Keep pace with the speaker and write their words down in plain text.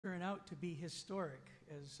out to be historic,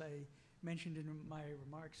 as I mentioned in my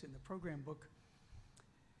remarks in the program book.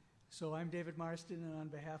 So I'm David Marston, and on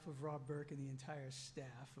behalf of Rob Burke and the entire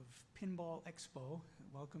staff of Pinball Expo,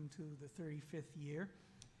 welcome to the 35th year.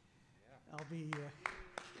 Yeah.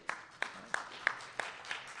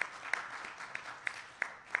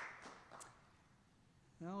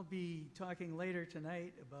 I'll be talking later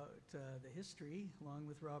tonight about the history, along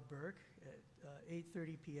with Rob Burke, at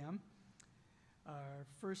 8:30 p.m. Our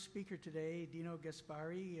first speaker today, Dino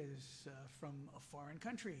Gaspari, is from a foreign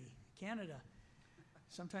country, Canada.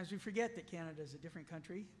 Sometimes we forget that Canada is a different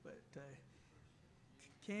country, but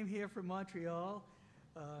came here from Montreal,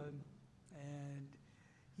 and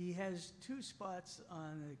he has 2 spots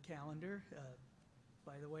on the calendar.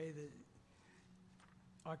 By the way, the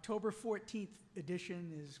October 14th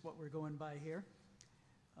edition is what we're going by here.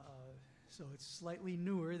 So it's slightly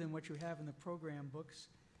newer than what you have in the program books.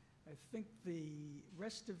 I think the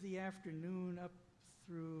rest of the afternoon up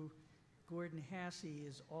through Gordon Hassey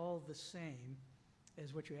is all the same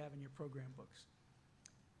as what you have in your program books.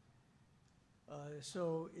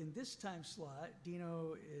 So in this time slot,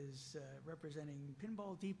 Dino is representing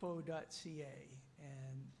Pinballdepot.ca,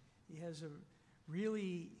 and he has a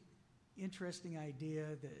really interesting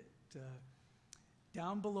idea that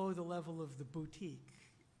down below the level of the boutique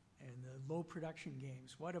and the low production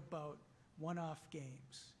games, what about one-off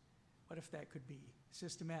games? What if that could be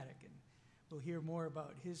systematic? And we'll hear more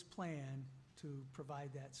about his plan to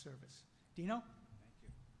provide that service. Dino?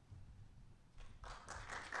 Thank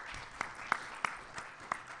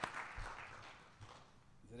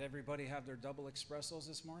you. Did everybody have their double espressos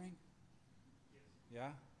this morning? Yes.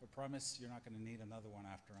 Yeah? I promise you're not going to need another one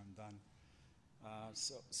after I'm done.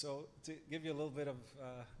 So to give you a little bit of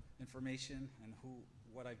information and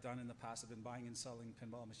what I've done in the past, I've been buying and selling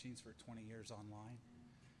pinball machines for 20 years online.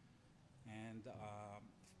 And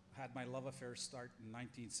had my love affair start in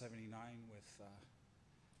 1979 with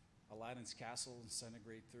Aladdin's Castle in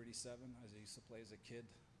Centigrade 37, as I used to play as a kid.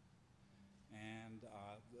 And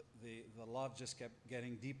the love just kept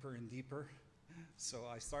getting deeper and deeper. So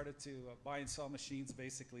I started to buy and sell machines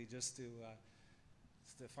basically just to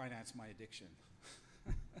finance my addiction.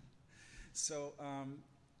 So,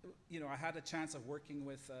 you know, I had a chance of working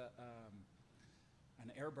with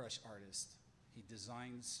an airbrush artist. He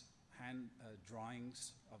designs hand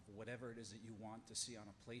drawings of whatever it is that you want to see on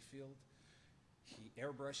a playfield. He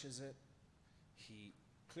airbrushes it. He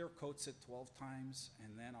clear coats it 12 times,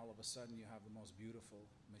 and then all of a sudden you have the most beautiful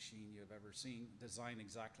machine you've ever seen, designed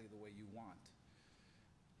exactly the way you want.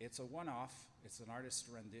 It's a one-off, it's an artist's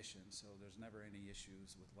rendition, so there's never any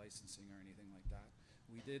issues with licensing or anything like that.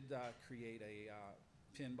 We did create a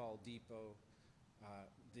Pinball Depot,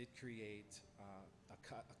 did create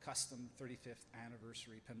a custom 35th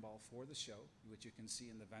anniversary pinball for the show, which you can see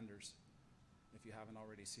in the vendors. If you haven't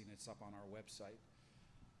already seen it, it's up on our website.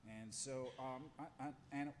 And so,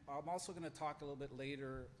 I'm also going to talk a little bit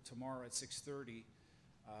later tomorrow at 6:30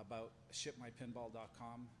 about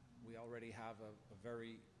shipmypinball.com. We already have a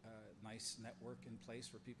very nice network in place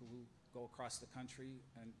for people who go across the country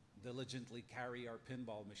and diligently carry our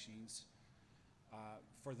pinball machines.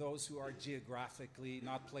 For those who are geographically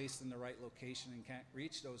not placed in the right location and can't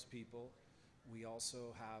reach those people, we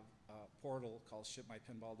also have a portal called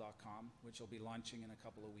shipmypinball.com, which will be launching in a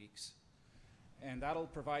couple of weeks. And that'll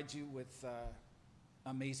provide you with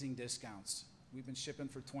amazing discounts. We've been shipping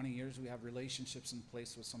for 20 years. We have relationships in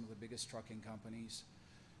place with some of the biggest trucking companies.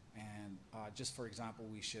 And just for example,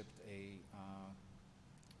 we shipped a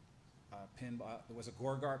pinball. There was a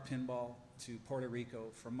Gorgar pinball to Puerto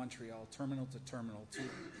Rico from Montreal, terminal to terminal,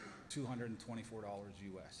 $224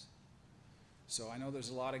 US. So I know there's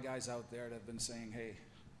a lot of guys out there that have been saying, hey,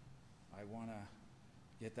 I want to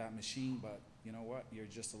get that machine, but you know what? You're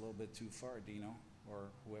just a little bit too far, Dino,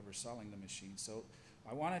 or whoever's selling the machine. So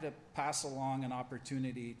I wanted to pass along an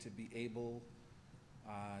opportunity to be able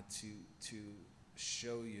to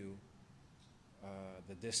show you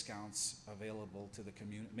the discounts available to the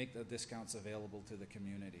community, make the discounts available to the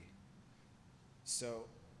community. So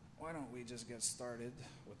why don't we just get started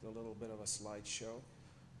with a little bit of a slideshow.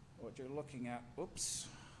 What you're looking at, oops,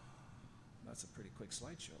 that's a pretty quick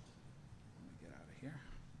slideshow. Let me get out of here.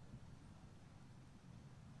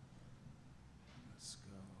 Let's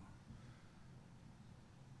go.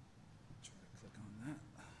 Try to click on that.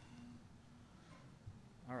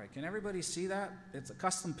 All right, can everybody see that? It's a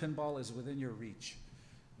custom pinball is within your reach.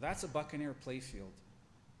 That's a Buccaneer playfield.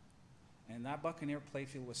 And that Buccaneer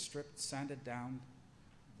playfield was stripped, sanded down,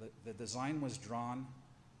 the design was drawn,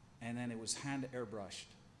 and then it was hand airbrushed.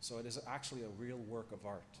 So it is actually a real work of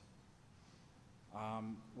art.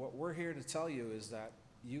 What we're here to tell you is that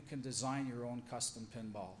you can design your own custom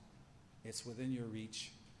pinball. It's within your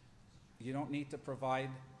reach. You don't need to provide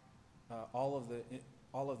all of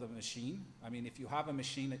the machine. I mean, if you have a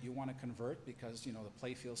machine that you want to convert because, you know, the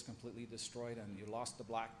playfield's completely destroyed and you lost the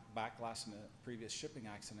back glass in a previous shipping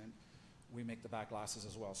accident, we make the back glasses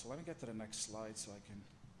as well. So let me get to the next slide so I can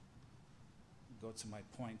go to my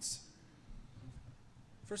points.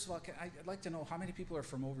 First of all, I'd like to know how many people are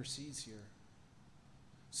from overseas here.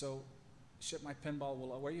 So, Ship My Pinball,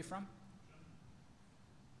 where are you from?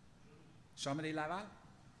 Chamonix-Laval?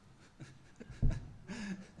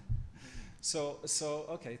 So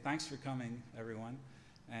okay, thanks for coming, everyone.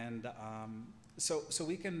 And so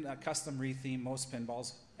we can custom retheme most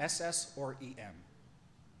pinballs, SS or EM.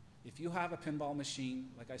 If you have a pinball machine,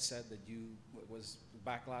 like I said, that the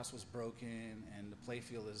back glass was broken and the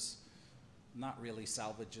playfield is not really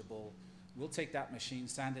salvageable, we'll take that machine,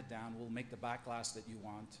 sand it down, we'll make the back glass that you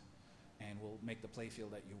want, and we'll make the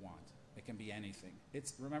playfield that you want. It can be anything.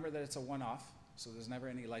 Remember that it's a one-off, so there's never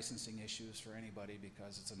any licensing issues for anybody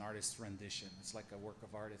because it's an artist's rendition. It's like a work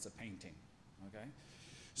of art, it's a painting, okay?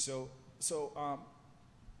 So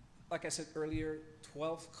like I said earlier,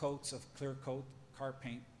 12 coats of clear coat car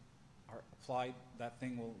paint are applied. That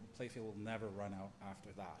playfield will never run out after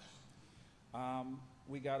that.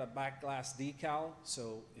 We got a back glass decal,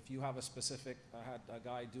 so if you have I had a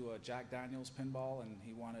guy do a Jack Daniels pinball and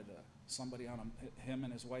he wanted him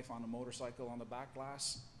and his wife on a motorcycle on the back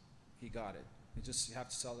glass, he got it. You have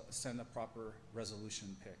to send a proper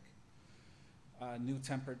resolution pic. New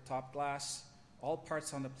tempered top glass. All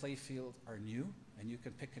parts on the playfield are new, and you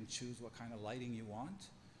can pick and choose what kind of lighting you want,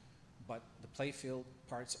 but the playfield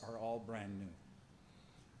parts are all brand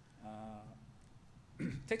new.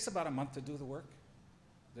 Takes about a month to do the work.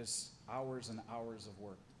 There's hours and hours of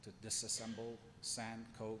work to disassemble, sand,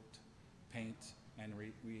 coat, paint, and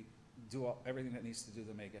we do everything that needs to do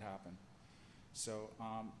to make it happen. So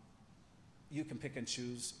you can pick and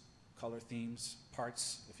choose color themes,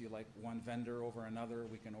 parts. If you like one vendor over another,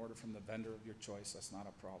 we can order from the vendor of your choice. That's not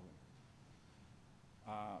a problem.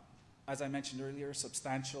 As I mentioned earlier,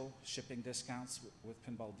 substantial shipping discounts with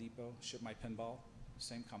Pinball Depot. Ship My Pinball,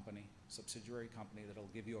 same company, subsidiary company that'll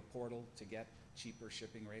give you a portal to get cheaper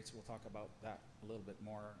shipping rates. We'll talk about that a little bit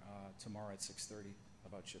more tomorrow at 6:30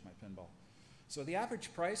 about Ship My Pinball. So the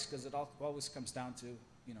average price, because it always comes down to,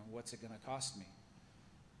 you know, what's it going to cost me?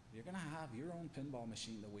 You're going to have your own pinball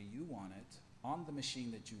machine the way you want it, on the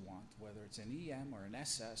machine that you want, whether it's an EM or an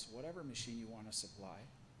SS, whatever machine you want to supply.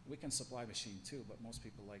 We can supply machine too, but most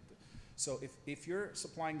people like the. So if you're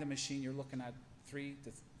supplying the machine, you're looking at $3,000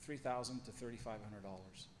 to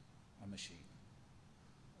 $3,500 a machine.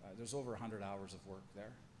 There's over 100 hours of work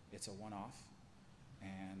there. It's a one-off,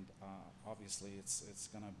 and obviously it's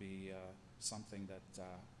going to be something that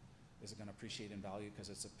is going to appreciate in value because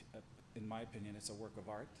it's in my opinion, it's a work of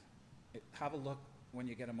art. Have a look when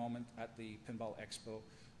you get a moment at the Pinball Expo.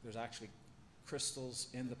 There's actually crystals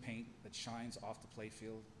in the paint that shines off the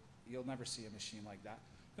playfield. You'll never see a machine like that.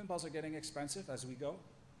 Pinballs are getting expensive as we go.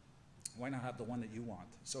 Why not have the one that you want?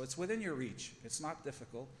 So it's within your reach. It's not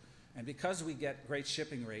difficult. And because we get great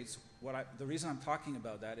shipping rates, the reason I'm talking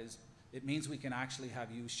about that is it means we can actually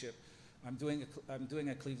have you ship. I'm doing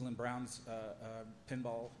a Cleveland Browns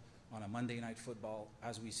pinball on a Monday Night Football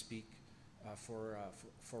as we speak for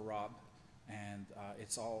Rob, and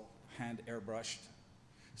it's all hand airbrushed.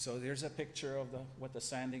 So there's a picture of what the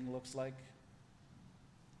sanding looks like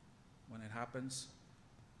when it happens,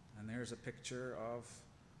 and there's a picture of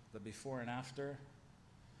the before and after.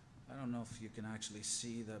 I don't know if you can actually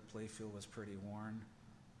see the playfield was pretty worn,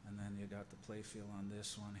 and then you got the playfield on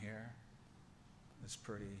this one here. It's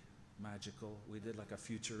pretty magical. We did like a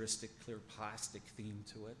futuristic clear plastic theme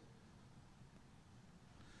to it.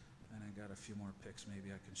 And I got a few more pics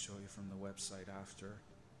maybe I can show you from the website after.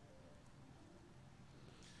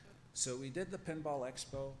 So we did the Pinball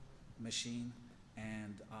Expo machine,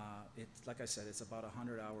 and like I said, it's about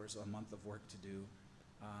 100 hours a month of work to do.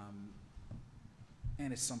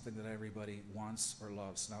 And it's something that everybody wants or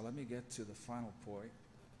loves. Now let me get to the final point.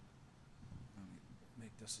 Let me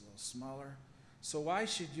make this a little smaller. So why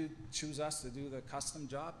should you choose us to do the custom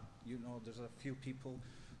job? You know, there's a few people.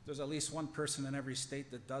 There's at least one person in every state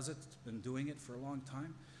that does it, been doing it for a long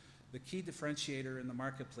time. The key differentiator in the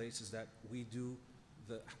marketplace is that we do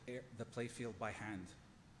the playfield by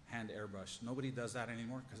hand airbrush. Nobody does that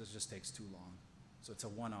anymore because it just takes too long. So it's a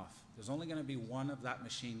one-off. There's only going to be one of that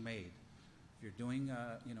machine made. If you're doing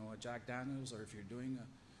a Jack Daniels, or if you're doing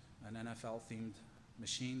an NFL-themed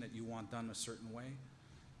machine that you want done a certain way,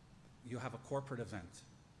 you have a corporate event.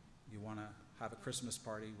 You want to have a Christmas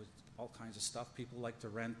party with all kinds of stuff. People like to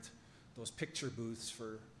rent those picture booths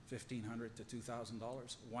for $1,500 to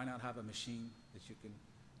 $2,000. Why not have a machine that you can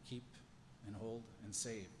keep and hold and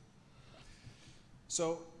save?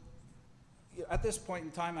 So at this point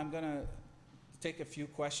in time, I'm going to take a few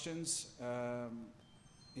questions.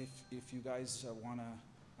 If you guys want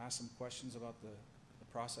to ask some questions about the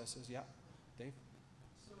processes. Yeah, Dave?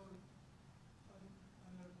 So on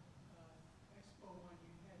the Expo one,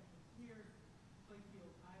 you had clear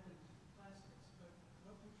playfield island plastics, but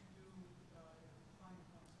what would you do if the client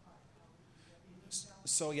comes by? How would you get a decal?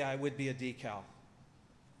 So yeah, it would be a decal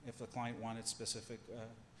if the client wanted specific.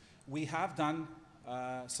 We have done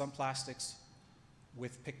some plastics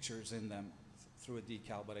with pictures in them through a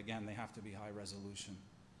decal, but again, they have to be high resolution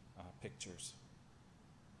pictures.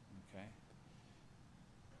 Okay.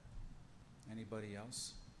 Anybody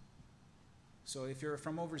else? So if you're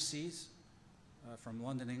from overseas, from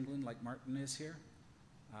London, England, like Martin is here,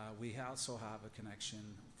 we also have a connection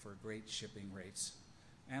for great shipping rates.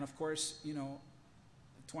 And of course, you know,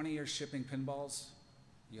 20 years shipping pinballs,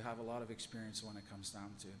 you have a lot of experience when it comes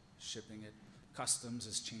down to shipping it. Customs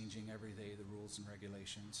is changing every day, the rules and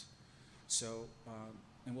regulations. So,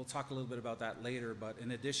 and we'll talk a little bit about that later, but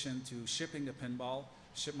in addition to shipping the pinball,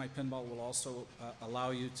 Ship My Pinball will also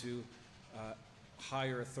allow you to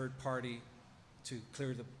hire a third party to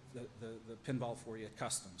clear the pinball for you at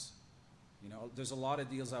customs. You know, there's a lot of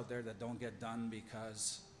deals out there that don't get done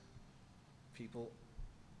because people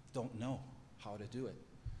don't know how to do it.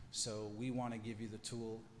 So we want to give you the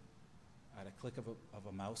tool at a click of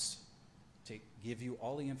a mouse to give you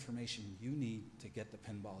all the information you need to get the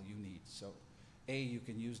pinball you need. So A, you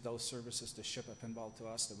can use those services to ship a pinball to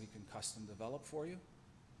us that we can custom develop for you.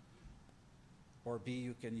 Or B,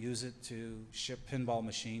 you can use it to ship pinball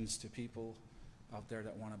machines to people out there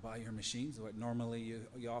that want to buy your machines. What normally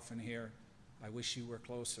you often hear, I wish you were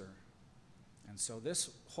closer. And so this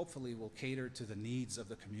hopefully will cater to the needs of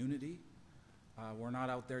the community. We're not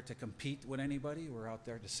out there to compete with anybody. We're out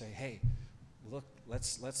there to say, hey, look,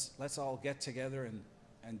 let's all get together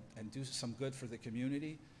and do some good for the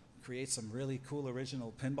community, create some really cool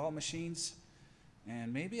original pinball machines.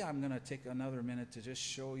 And maybe I'm going to take another minute to just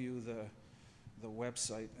show you the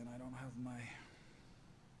website, and I don't have my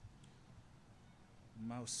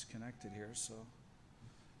mouse connected here, so,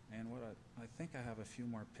 and what I think I have a few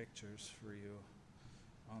more pictures for you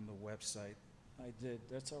on the website. I did,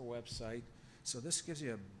 that's our website. So this gives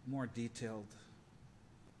you a more detailed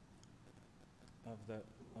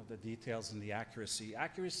of the details and the accuracy.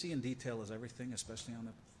 Accuracy and detail is everything, especially on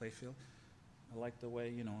the playfield. I like the way,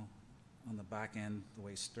 you know, on the back end, the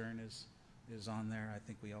way Stern is on there. I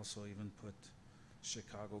think we also even put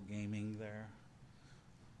Chicago Gaming there.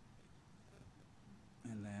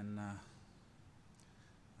 And then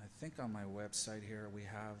I think on my website here we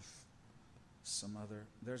have some other,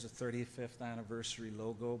 there's a 35th anniversary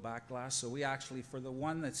logo back glass. So we actually, for the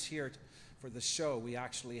one that's here for the show, we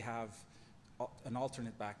actually have an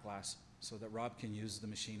alternate back glass so that Rob can use the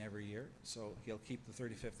machine every year. So he'll keep the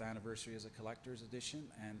 35th anniversary as a collector's edition,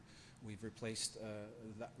 and we've replaced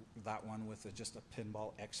that one with just a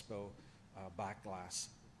Pinball Expo back glass.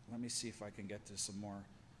 Let me see if I can get to some more.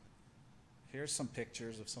 Here's some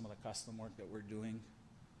pictures of some of the custom work that we're doing.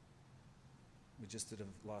 We just did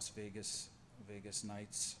a Las Vegas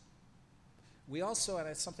nights. We also, and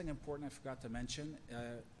it's something important I forgot to mention,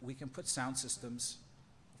 we can put sound systems.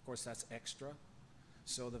 Of course, that's extra.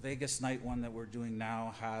 So the Vegas night one that we're doing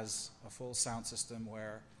now has a full sound system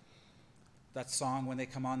where that song, when they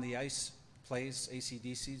come on the ice, plays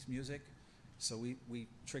AC/DC's music. So we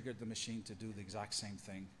triggered the machine to do the exact same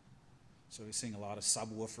thing. So we're seeing a lot of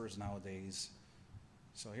subwoofers nowadays.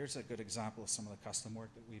 So here's a good example of some of the custom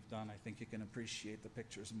work that we've done. I think you can appreciate the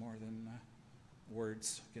pictures more than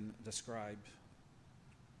words can describe.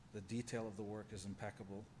 The detail of the work is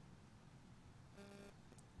impeccable.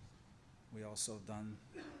 We also have done.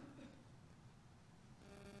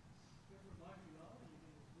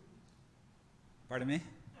 Pardon me?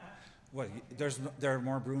 What? There are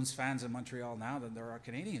more Bruins fans in Montreal now than there are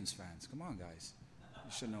Canadians fans. Come on, guys.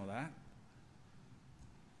 You should know that.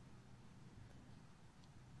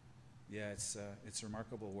 Yeah, it's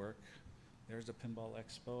remarkable work. There's the Pinball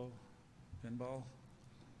Expo, pinball.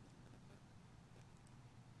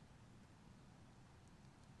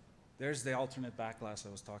 There's the alternate back glass I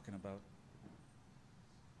was talking about.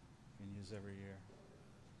 You can use every year.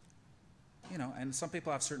 You know, and some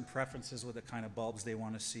people have certain preferences with the kind of bulbs they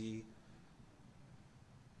want to see.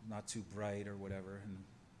 Not too bright or whatever. And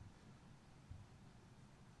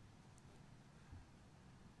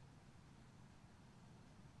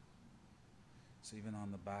so even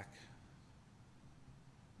on the back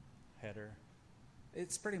header,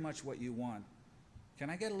 it's pretty much what you want. Can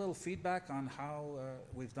I get a little feedback on how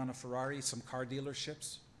we've done a Ferrari, some car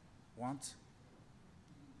dealerships want?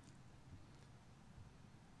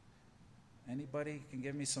 Anybody can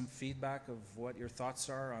give me some feedback of what your thoughts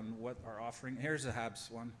are on what our offering? Here's a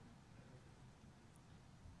Habs one.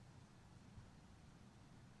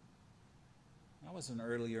 That was an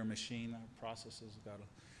earlier machine. Our processes got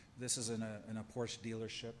a, this is in a Porsche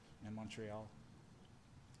dealership in Montreal.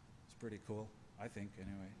 It's pretty cool, I think,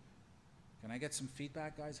 anyway. Can I get some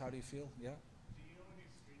feedback, guys? How do you feel? Yeah? Do you only do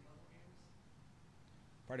street level games?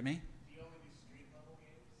 Pardon me? Do you only do street level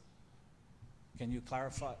games? Can you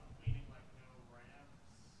clarify? Meaning like no ramps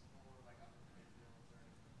or like upper playfields or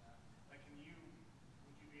anything like that? Like would you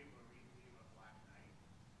be able to retheme a Black Knight?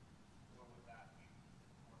 Or would that be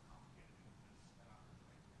more complicated than just an upper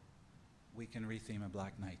playfield? We can retheme a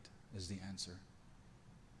Black Knight, is the answer.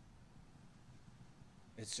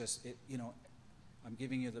 It's just, you know, I'm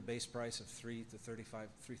giving you the base price of $3,000 to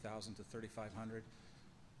 $3,500.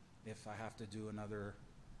 If I have to do another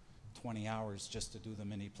 20 hours just to do the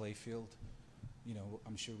mini playfield, you know,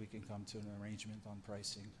 I'm sure we can come to an arrangement on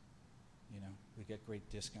pricing. You know, we get great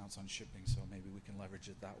discounts on shipping, so maybe we can leverage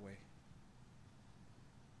it that way.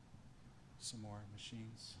 Some more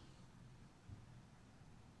machines.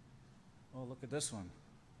 Oh, look at this one.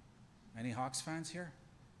 Any Hawks fans here?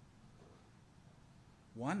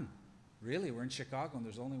 One. Really? We're in Chicago and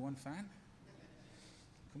there's only one fan?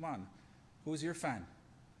 Come on. Who's your fan?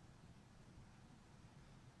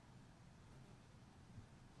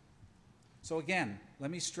 So again,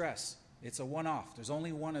 let me stress, it's a one-off. There's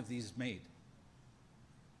only one of these made.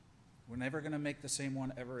 We're never going to make the same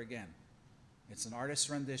one ever again. It's an artist's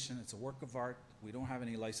rendition. It's a work of art. We don't have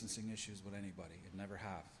any licensing issues with anybody. It never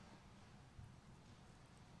have.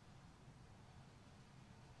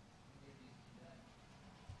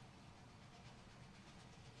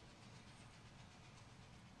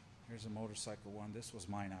 Here's a motorcycle one. This was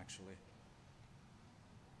mine, actually.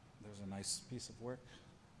 There's a nice piece of work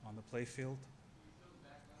on the playfield.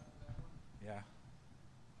 Yeah.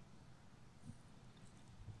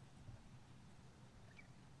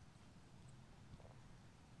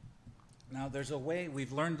 Now there's a way,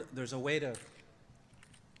 we've learned there's a way to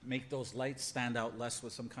make those lights stand out less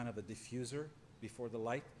with some kind of a diffuser before the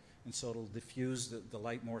light, and so it'll diffuse the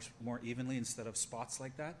light more evenly instead of spots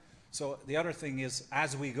like that. So the other thing is,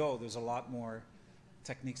 as we go, there's a lot more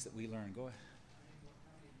techniques that we learn. Go ahead.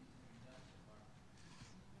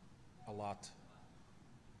 A lot.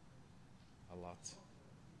 A lot.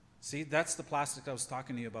 See, that's the plastic I was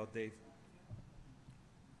talking to you about, Dave.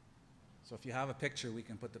 So if you have a picture, we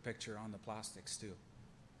can put the picture on the plastics too.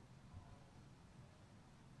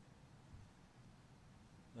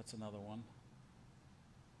 That's another one.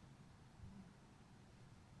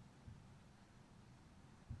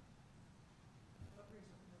 That brings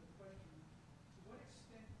up another question. To what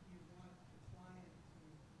extent do you want the client to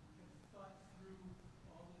have thought through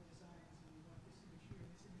all the designs and you want this image here,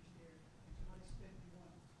 this image there, and to what extent do you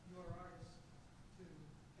want your artist to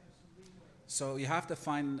have some leeway? So you have to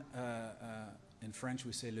find, in French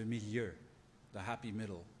we say le milieu, the happy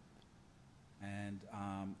middle. And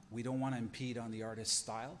we don't want to impede on the artist's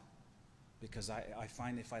style, because I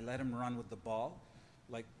find if I let him run with the ball,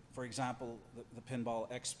 like for example, the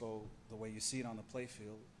Pinball Expo, the way you see it on the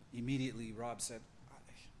playfield, immediately Rob said,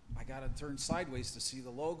 I got to turn sideways to see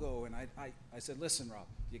the logo. And I said, listen, Rob,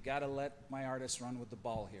 you got to let my artist run with the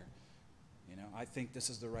ball here. You know, I think this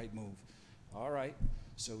is the right move. All right.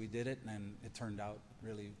 So we did it, and it turned out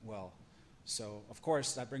really well. So, of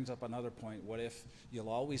course, that brings up another point. What if you'll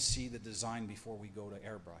always see the design before we go to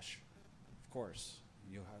airbrush? Of course,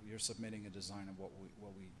 you're submitting a design of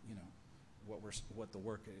what the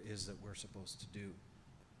work is that we're supposed to do.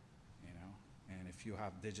 You know, and if you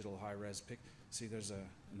have digital high-res pic, see, there's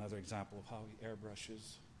another example of how he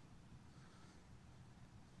airbrushes.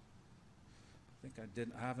 I think I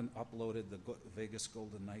haven't uploaded the Vegas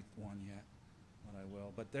Golden Knight one yet, but I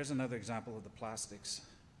will. But there's another example of the plastics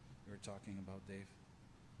you were talking about, Dave.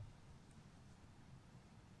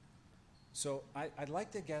 So I'd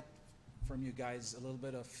like to get from you guys a little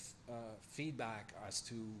bit of feedback as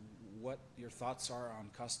to what your thoughts are on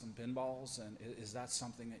custom pinballs, and is that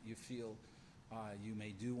something that you feel you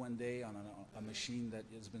may do one day on a machine that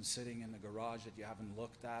has been sitting in the garage that you haven't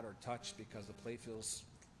looked at or touched because the plate feels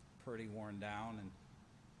pretty worn down? And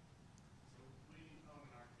So we own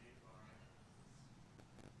an arcade bar.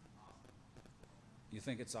 It's awesome. you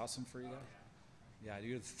think it's awesome for you guys? Yeah,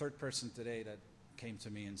 you're the third person today that came to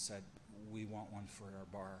me and said, we want one for our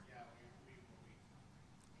bar. Yeah, we will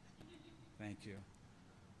be. Thank you.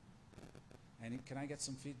 Can I get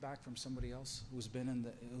some feedback from somebody else who's been in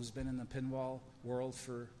the pinball world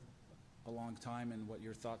for a long time, and what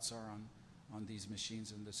your thoughts are on these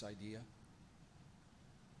machines and this idea?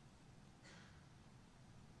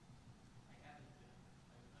 I haven't been.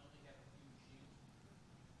 I only have a few machines.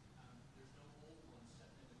 There's no old ones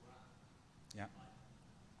sitting in the ground. Yeah. But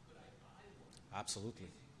could I buy one?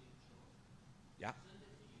 Absolutely. Basically joint, Yeah. send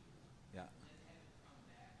it to you, Yeah. and then have it come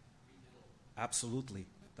back, rebuild. Absolutely.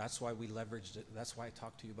 That's why we leveraged it. That's why I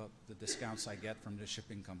talked to you about the discounts I get from the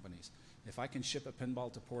shipping companies. If I can ship a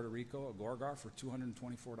pinball to Puerto Rico, a Gorgar, for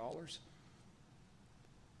 $224,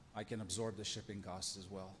 I can absorb the shipping costs as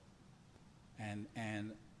well. And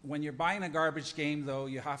when you're buying a garbage game, though,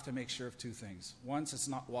 you have to make sure of two things. Once, it's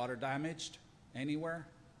not water damaged anywhere.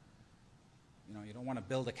 You know, you don't want to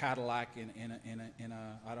build a Cadillac in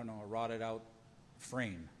a I don't know, a rotted out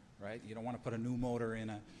frame, right? You don't want to put a new motor in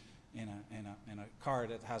a car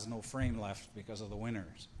that has no frame left because of the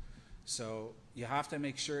winters. So you have to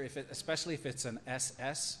make sure, especially if it's an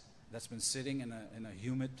SS that's been sitting in a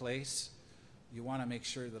humid place, you want to make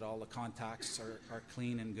sure that all the contacts are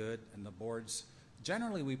clean and good, and the boards.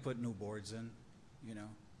 Generally, we put new boards in. You know,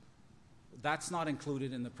 that's not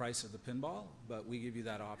included in the price of the pinball, but we give you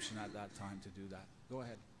that option at that time to do that. Go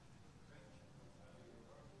ahead.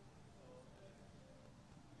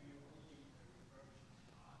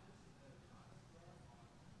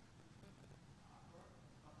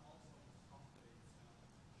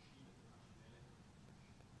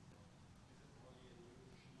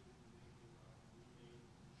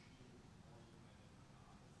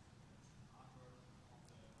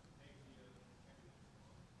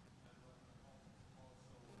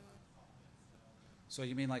 So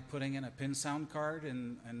you mean like putting in a pin sound card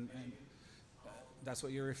and that's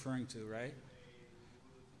what you're referring to, right?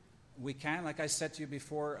 We can, like I said to you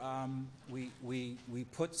before, we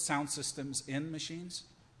put sound systems in machines.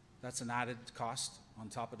 That's an added cost on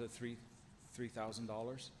top of the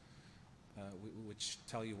 $3,000, which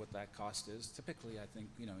tell you what that cost is. Typically, I think,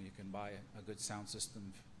 you know, you can buy a good sound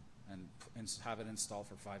system and have it installed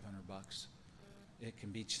for $500. It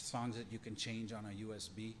can be songs that you can change on a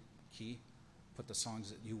USB key. Put the songs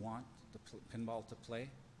that you want the pinball to play.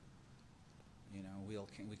 You know,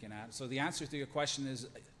 we can add. So the answer to your question is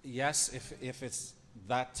yes. If it's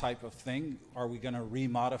that type of thing, are we going to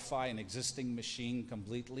remodify an existing machine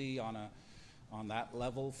completely on that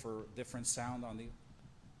level for different sound on the?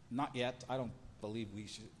 Not yet. I don't believe we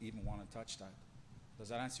should even want to touch that. Does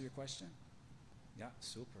that answer your question? Yeah,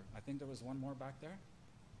 super. I think there was one more back there.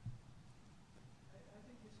 I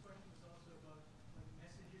think his question was also about like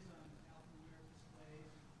messages on alphanumeric displays.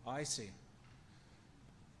 I see.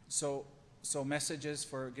 So messages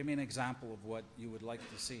for, give me an example of what you would like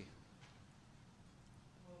to see.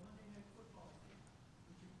 Well, Monday Night Football,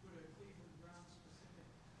 would you put a Cleveland Browns specific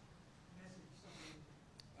message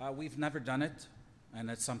something? We've never done it, and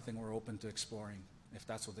it's something we're open to exploring. If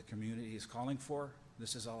that's what the community is calling for,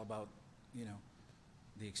 this is all about, you know,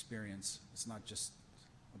 the experience. It's not just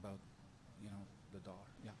about, you know, the dollar.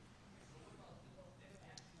 Yeah.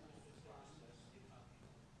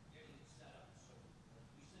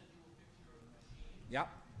 Yeah.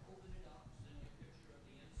 Open it up, send you a picture of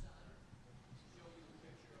the inside, show you a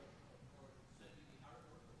picture or send you the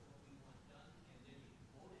artwork of what we want done, and then you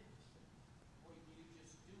vote it? Or do you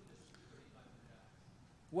just do this for $3,500?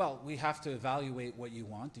 Well, we have to evaluate what you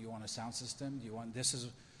want. Do you want a sound system? Do you want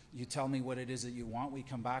you tell me what it is that you want. We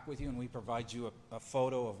come back with you and we provide you a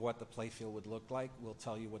photo of what the playfield would look like. We'll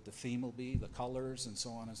tell you what the theme will be, the colors, and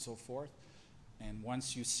so on and so forth. And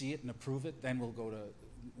once you see it and approve it, then we'll go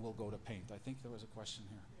to paint. I think there was a question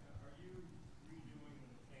here. Yeah, are you redoing the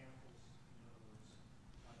mechanicals? In other words,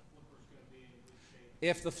 are the flippers going to be in good shape?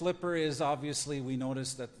 If the flipper is, obviously, we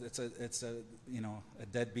notice that it's a you know, a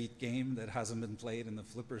deadbeat game that hasn't been played and the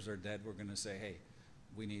flippers are dead, we're going to say, hey,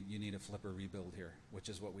 you need a flipper rebuild here, which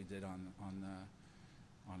is what we did on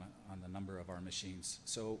a number of our machines.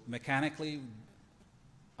 So mechanically,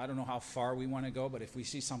 I don't know how far we want to go, but if we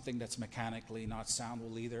see something that's mechanically not sound,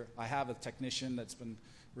 we'll either. I have a technician that's been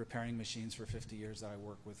repairing machines for 50 years that I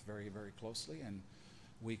work with very, very closely, and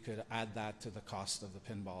we could add that to the cost of the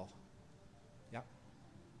pinball. Yeah.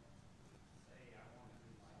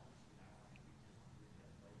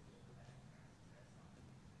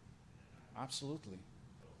 Absolutely.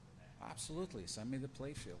 Absolutely. Send me the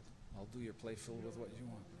playfield. I'll do your playfield with what you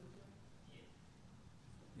want.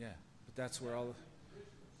 Yeah, but that's where all.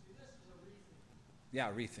 Yeah,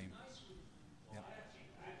 retheme. Yeah.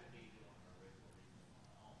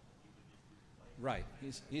 Right.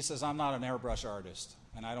 He says, I'm not an airbrush artist,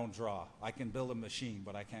 and I don't draw. I can build a machine,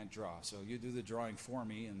 but I can't draw. So you do the drawing for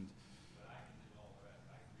me, and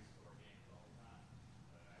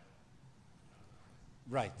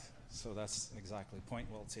Right. So that's exactly, point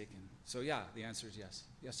well taken. So yeah, the answer is yes.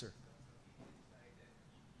 Yes, sir.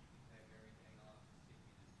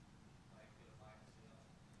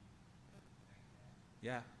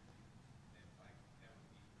 Yeah.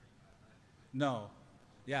 No.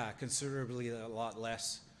 Yeah, considerably a lot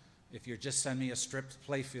less. If you're just sending me a stripped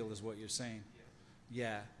playfield is what you're saying.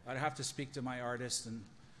 Yeah. I'd have to speak to my artist and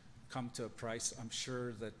come to a price. I'm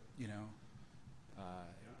sure that, you know,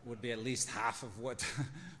 would be at least half of what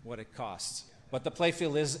what it costs. But the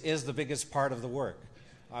playfield is the biggest part of the work.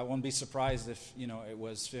 I wouldn't be surprised if, you know, it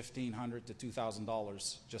was $1,500 to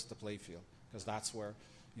 $2,000 just the playfield, because that's where,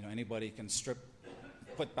 you know, anybody can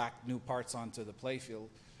put back new parts onto the playfield.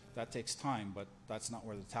 That takes time, but that's not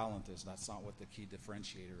where the talent is. That's not what the key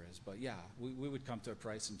differentiator is. But yeah, we would come to a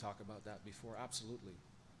price and talk about that before. Absolutely.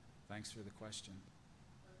 Thanks for the question.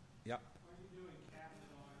 Yep. Are you doing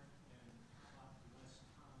cabinet art and a lot less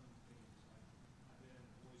common things? Like I've been in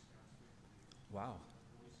the Boy Scouts 50 years. Wow.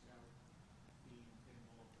 Boy Scout themed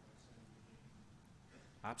pinball for like 70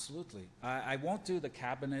 games. Absolutely. I won't do the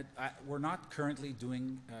cabinet. We're not currently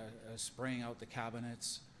doing spraying out the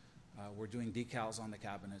cabinets. We're doing decals on the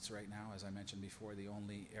cabinets right now. As I mentioned before, the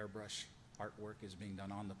only airbrush artwork is being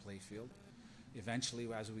done on the playfield.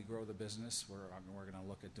 Eventually, as we grow the business, we're going to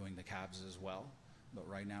look at doing the cabs as well. But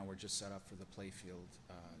right now, we're just set up for the playfield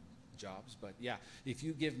jobs. But yeah, if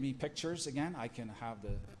you give me pictures again, I can have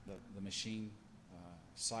the machine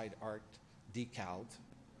side art decaled.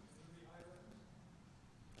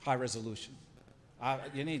 High resolution.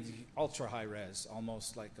 You need ultra high res,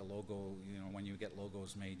 almost like a logo. You know, when you get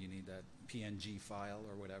logos made, you need that PNG file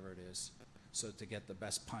or whatever it is, so to get the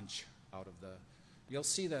best punch out of the. You'll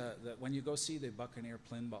see when you go see the Buccaneer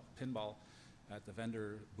pinball at the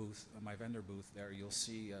vendor booth, my vendor booth there, you'll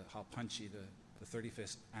see how punchy the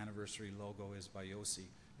 35th anniversary logo is by Yossi.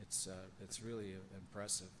 It's really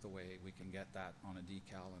impressive the way we can get that on a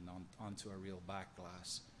decal and onto a real back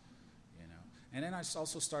glass. You know. And then I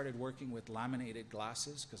also started working with laminated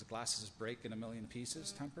glasses, because the glasses break in a million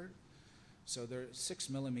pieces, tempered. So they're 6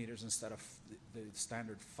 millimeters instead of the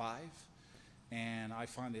standard 5. And I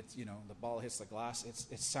find it, you know, the ball hits the glass,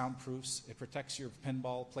 it soundproofs, it protects your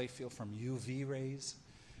pinball playfield from UV rays.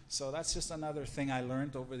 So that's just another thing I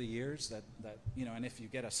learned over the years that you know, and if you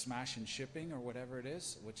get a smash in shipping or whatever it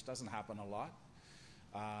is, which doesn't happen a lot,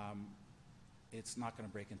 it's not going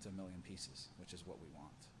to break into a million pieces, which is what we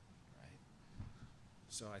want.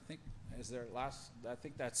 So I think, I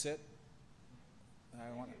think that's it.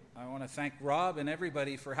 I want to thank Rob and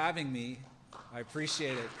everybody for having me. I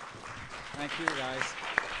appreciate it. Thank you, guys.